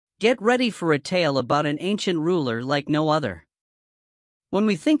Get ready for a tale about an ancient ruler like no other. When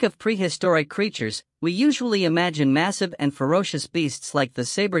we think of prehistoric creatures, we usually imagine massive and ferocious beasts like the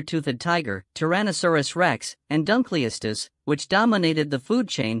saber-toothed tiger, Tyrannosaurus rex, and Dunkleosteus, which dominated the food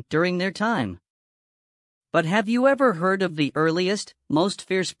chain during their time. But have you ever heard of the earliest, most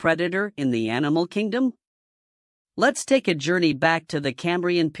fierce predator in the animal kingdom? Let's take a journey back to the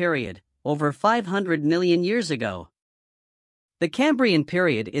Cambrian period, over 500 million years ago. The Cambrian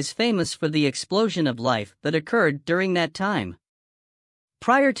period is famous for the explosion of life that occurred during that time.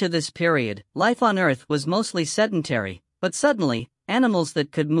 Prior to this period, life on Earth was mostly sedentary, but suddenly, animals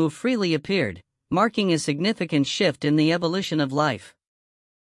that could move freely appeared, marking a significant shift in the evolution of life.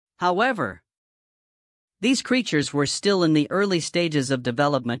 However, these creatures were still in the early stages of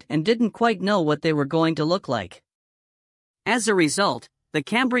development and didn't quite know what they were going to look like. As a result, the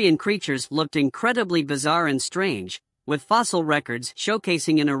Cambrian creatures looked incredibly bizarre and strange, with fossil records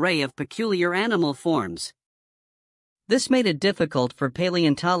showcasing an array of peculiar animal forms. This made it difficult for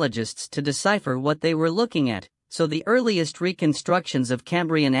paleontologists to decipher what they were looking at, so the earliest reconstructions of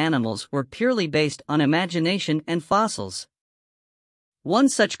Cambrian animals were purely based on imagination and fossils. One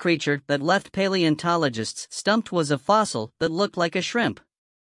such creature that left paleontologists stumped was a fossil that looked like a shrimp.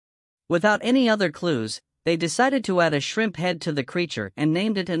 Without any other clues, they decided to add a shrimp head to the creature and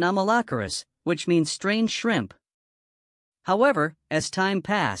named it Anomalocaris, which means strange shrimp. However, as time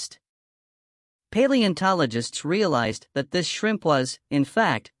passed, paleontologists realized that this shrimp was, in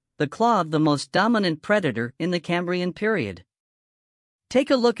fact, the claw of the most dominant predator in the Cambrian period. Take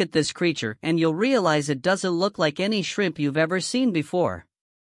a look at this creature and you'll realize it doesn't look like any shrimp you've ever seen before.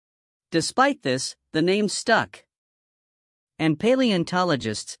 Despite this, the name stuck, and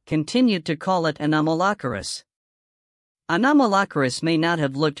paleontologists continued to call it Anomalocaris. Anomalocaris may not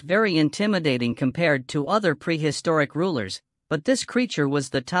have looked very intimidating compared to other prehistoric rulers, but this creature was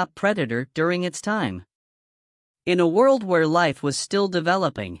the top predator during its time. In a world where life was still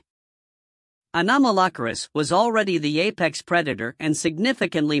developing, Anomalocaris was already the apex predator and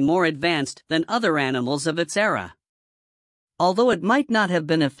significantly more advanced than other animals of its era. Although it might not have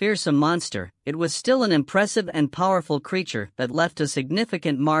been a fearsome monster, it was still an impressive and powerful creature that left a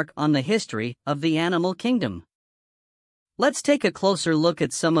significant mark on the history of the animal kingdom. Let's take a closer look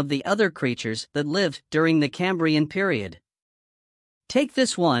at some of the other creatures that lived during the Cambrian period. Take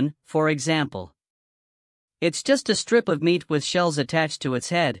this one, for example. It's just a strip of meat with shells attached to its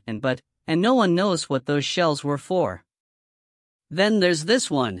head and no one knows what those shells were for. Then there's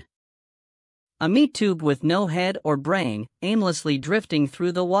this one. A meat tube with no head or brain, aimlessly drifting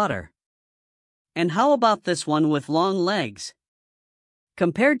through the water. And how about this one with long legs?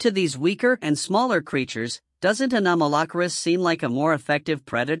 Compared to these weaker and smaller creatures, doesn't Anomalocaris seem like a more effective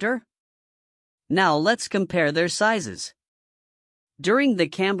predator? Now let's compare their sizes. During the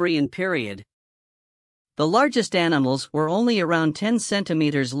Cambrian period, the largest animals were only around 10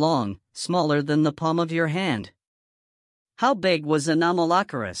 centimeters long, smaller than the palm of your hand. How big was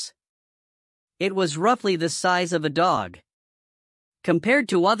Anomalocaris? It was roughly the size of a dog. Compared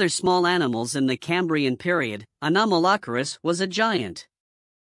to other small animals in the Cambrian period, Anomalocaris was a giant.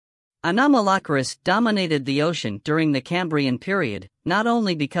 Anomalocaris dominated the ocean during the Cambrian period, not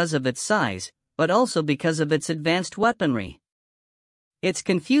only because of its size, but also because of its advanced weaponry. Its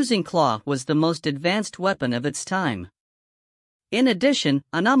confusing claw was the most advanced weapon of its time. In addition,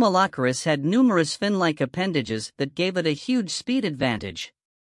 Anomalocaris had numerous fin-like appendages that gave it a huge speed advantage.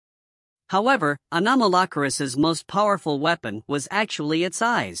 However, Anomalocaris's most powerful weapon was actually its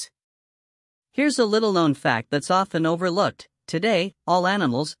eyes. Here's a little-known fact that's often overlooked. Today, all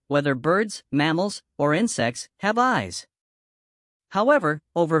animals, whether birds, mammals, or insects, have eyes. However,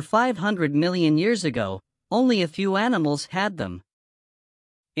 over 500 million years ago, only a few animals had them.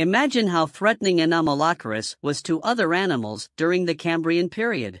 Imagine how threatening Anomalocaris was to other animals during the Cambrian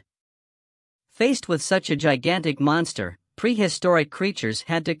period. Faced with such a gigantic monster, prehistoric creatures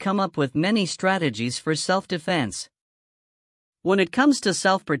had to come up with many strategies for self-defense. When it comes to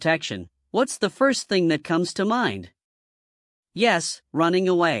self-protection, what's the first thing that comes to mind? Yes, running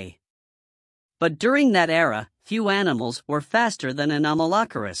away. But during that era, few animals were faster than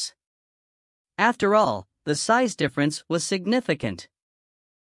Anomalocaris. After all, the size difference was significant.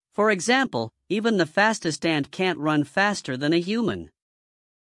 For example, even the fastest ant can't run faster than a human.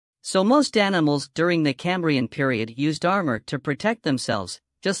 So most animals during the Cambrian period used armor to protect themselves,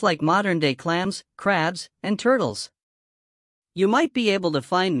 just like modern-day clams, crabs, and turtles. You might be able to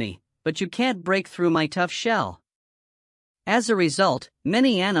find me, but you can't break through my tough shell. As a result,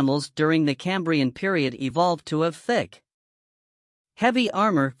 many animals during the Cambrian period evolved to have thick, heavy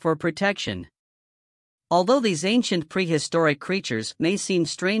armor for protection. Although these ancient prehistoric creatures may seem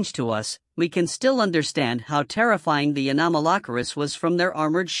strange to us, we can still understand how terrifying the Anomalocaris was from their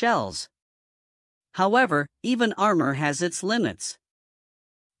armored shells. However, even armor has its limits.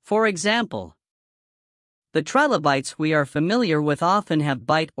 For example, the trilobites we are familiar with often have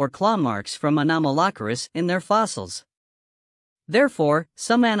bite or claw marks from Anomalocaris in their fossils. Therefore,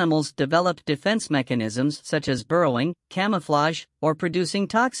 some animals developed defense mechanisms such as burrowing, camouflage, or producing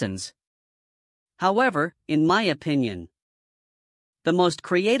toxins. However, in my opinion, the most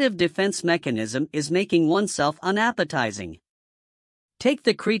creative defense mechanism is making oneself unappetizing. Take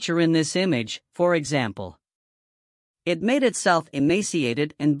the creature in this image, for example. It made itself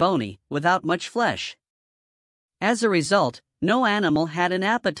emaciated and bony, without much flesh. As a result, no animal had an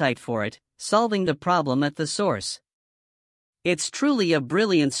appetite for it, solving the problem at the source. It's truly a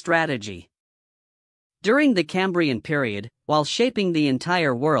brilliant strategy. During the Cambrian period, while shaping the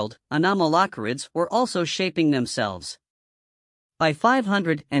entire world, Anomalocarids were also shaping themselves. By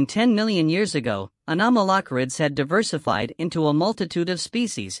 510 million years ago, Anomalocarids had diversified into a multitude of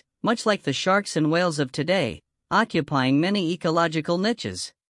species, much like the sharks and whales of today, occupying many ecological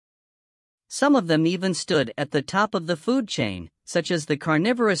niches. Some of them even stood at the top of the food chain, such as the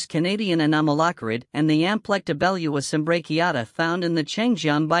carnivorous Canadian Anomalocarid and the Amplectibellus imbrachiata found in the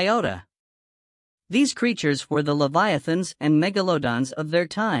Chengjiang biota. These creatures were the leviathans and megalodons of their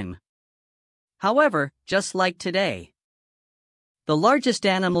time. However, just like today, the largest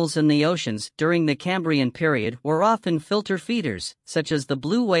animals in the oceans during the Cambrian period were often filter feeders, such as the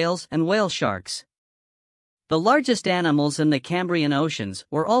blue whales and whale sharks. The largest animals in the Cambrian oceans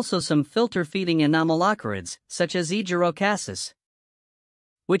were also some filter-feeding Anomalocarids, such as Aegirocassis,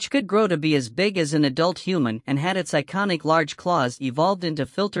 which could grow to be as big as an adult human and had its iconic large claws evolved into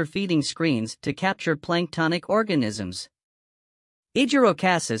filter-feeding screens to capture planktonic organisms.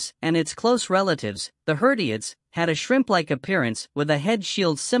 Aegirocassis and its close relatives, the Herdiids, had a shrimp-like appearance with a head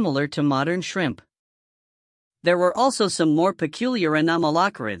shield similar to modern shrimp. There were also some more peculiar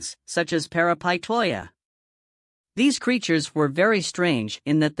Anomalocarids, such as Parapitoia. These creatures were very strange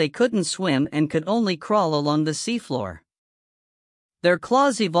in that they couldn't swim and could only crawl along the seafloor. Their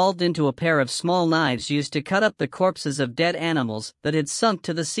claws evolved into a pair of small knives used to cut up the corpses of dead animals that had sunk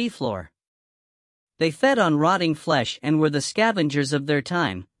to the seafloor. They fed on rotting flesh and were the scavengers of their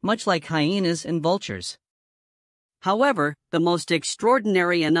time, much like hyenas and vultures. However, the most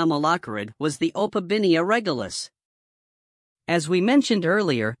extraordinary Anomalocarid was the Opabinia regalis. As we mentioned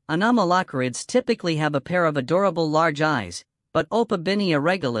earlier, Anomalocarids typically have a pair of adorable large eyes, but Opabinia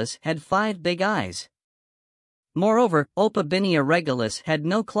regalis had 5 big eyes. Moreover, Opabinia regalis had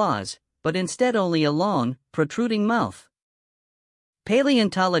no claws, but instead only a long, protruding mouth.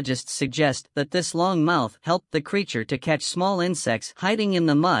 Paleontologists suggest that this long mouth helped the creature to catch small insects hiding in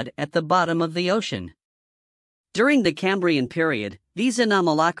the mud at the bottom of the ocean. During the Cambrian period, these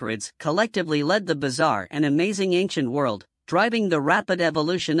Anomalocarids collectively led the bizarre and amazing ancient world, driving the rapid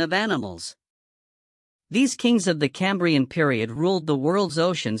evolution of animals. These kings of the Cambrian period ruled the world's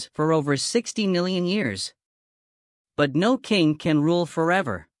oceans for over 60 million years. But no king can rule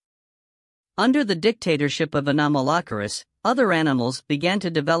forever. Under the dictatorship of Anomalocaris, other animals began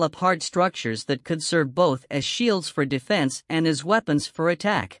to develop hard structures that could serve both as shields for defense and as weapons for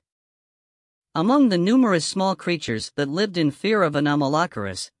attack. Among the numerous small creatures that lived in fear of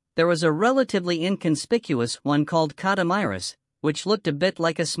Anomalocaris, there was a relatively inconspicuous one called Catamairus, which looked a bit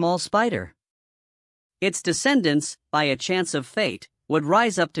like a small spider. Its descendants, by a chance of fate, would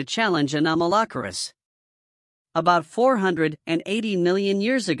rise up to challenge Anomalocaris. About 480 million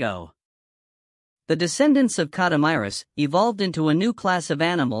years ago, the descendants of Catamairus evolved into a new class of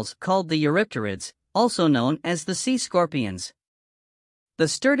animals called the Eurypterids, also known as the sea scorpions. The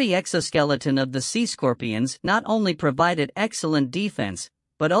sturdy exoskeleton of the sea scorpions not only provided excellent defense,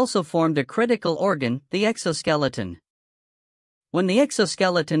 but also formed a critical organ, the exoskeleton. When the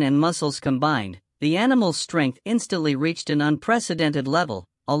exoskeleton and muscles combined, the animal's strength instantly reached an unprecedented level,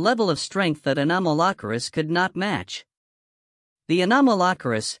 a level of strength that Anomalocaris could not match. The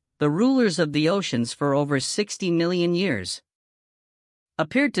Anomalocaris, the rulers of the oceans for over 60 million years,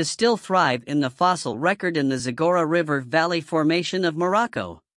 appeared to still thrive in the fossil record in the Zagora River Valley Formation of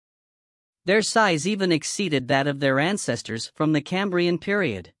Morocco. Their size even exceeded that of their ancestors from the Cambrian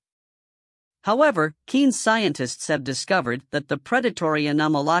period. However, keen scientists have discovered that the predatory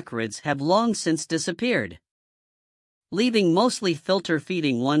Anomalocarids have long since disappeared, leaving mostly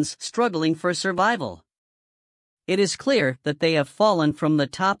filter-feeding ones struggling for survival. It is clear that they have fallen from the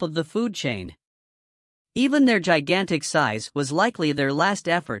top of the food chain. Even their gigantic size was likely their last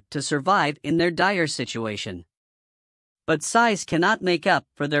effort to survive in their dire situation. But size cannot make up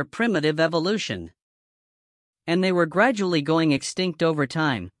for their primitive evolution. And they were gradually going extinct over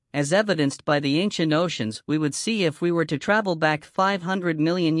time, as evidenced by the ancient oceans we would see if we were to travel back 500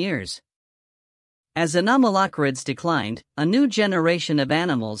 million years. As Anomalocaris declined, a new generation of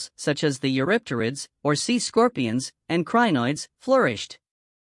animals, such as the Eurypterids, or sea scorpions, and crinoids, flourished.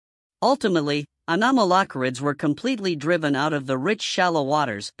 Ultimately, Anomalocaris were completely driven out of the rich shallow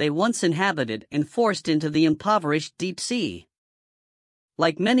waters they once inhabited and forced into the impoverished deep sea.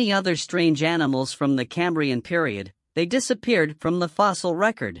 Like many other strange animals from the Cambrian period, they disappeared from the fossil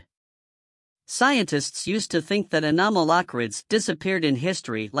record. Scientists used to think that Anomalocaris disappeared in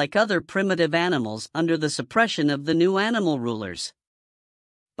history like other primitive animals under the suppression of the new animal rulers.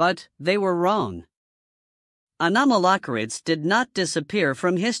 But they were wrong. Anomalocaris did not disappear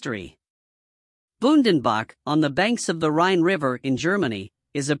from history. Bundenbach, on the banks of the Rhine River in Germany,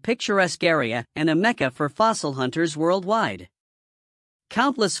 is a picturesque area and a mecca for fossil hunters worldwide.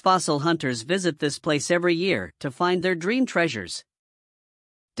 Countless fossil hunters visit this place every year to find their dream treasures.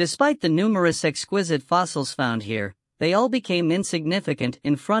 Despite the numerous exquisite fossils found here, they all became insignificant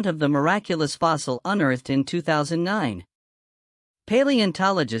in front of the miraculous fossil unearthed in 2009.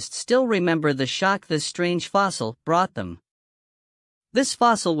 Paleontologists still remember the shock this strange fossil brought them. This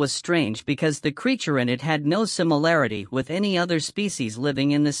fossil was strange because the creature in it had no similarity with any other species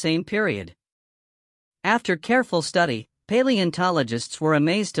living in the same period. After careful study, paleontologists were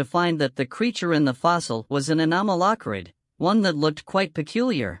amazed to find that the creature in the fossil was an anomalocarid, one that looked quite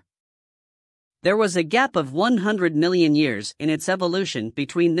peculiar. There was a gap of 100 million years in its evolution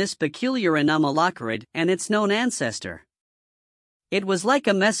between this peculiar anomalocarid and its known ancestor. It was like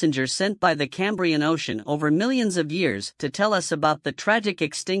a messenger sent by the Cambrian Ocean over millions of years to tell us about the tragic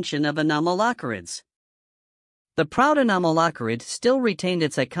extinction of Anomalocarids. The proud Anomalocarid still retained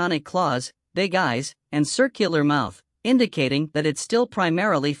its iconic claws, big eyes, and circular mouth, indicating that it still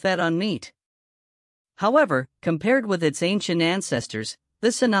primarily fed on meat. However, compared with its ancient ancestors,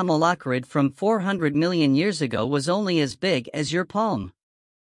 this Anomalocarid from 400 million years ago was only as big as your palm.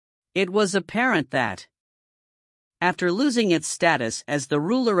 It was apparent that, after losing its status as the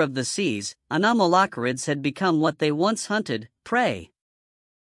ruler of the seas, Anomalocarids had become what they once hunted, prey.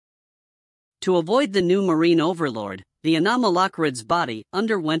 To avoid the new marine overlord, the Anomalocarid's body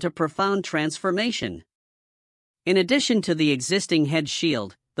underwent a profound transformation. In addition to the existing head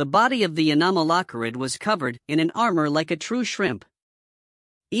shield, the body of the Anomalocarid was covered in an armor like a true shrimp.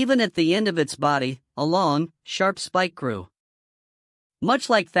 Even at the end of its body, a long, sharp spike grew, much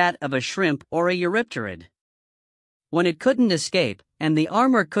like that of a shrimp or a Eurypterid. When it couldn't escape, and the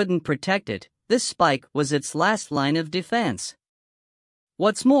armor couldn't protect it, this spike was its last line of defense.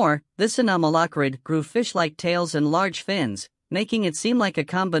 What's more, this Anomalocarid grew fish-like tails and large fins, making it seem like a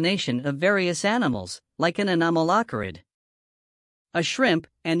combination of various animals, like an Anomalocarid, a shrimp,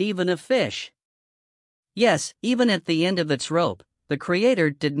 and even a fish. Yes, even at the end of its rope, the creator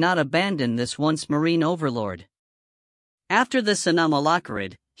did not abandon this once marine overlord. After this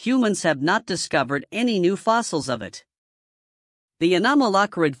Anomalocarid, humans have not discovered any new fossils of it. The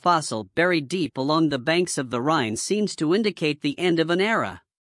Anomalocarid fossil buried deep along the banks of the Rhine seems to indicate the end of an era.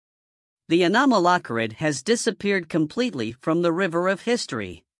 The Anomalocarid has disappeared completely from the river of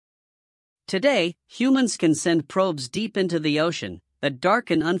history. Today, humans can send probes deep into the ocean, that dark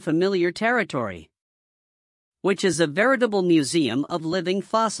and unfamiliar territory, which is a veritable museum of living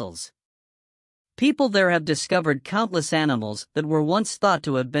fossils. People there have discovered countless animals that were once thought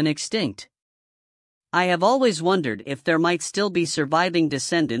to have been extinct. I have always wondered if there might still be surviving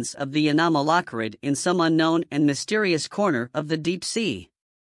descendants of the Anomalocarid in some unknown and mysterious corner of the deep sea.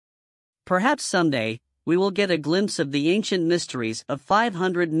 Perhaps someday, we will get a glimpse of the ancient mysteries of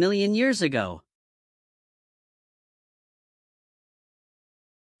 500 million years ago.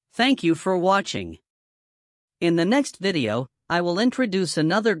 Thank you for watching. In the next video, I will introduce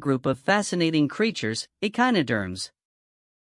another group of fascinating creatures, echinoderms.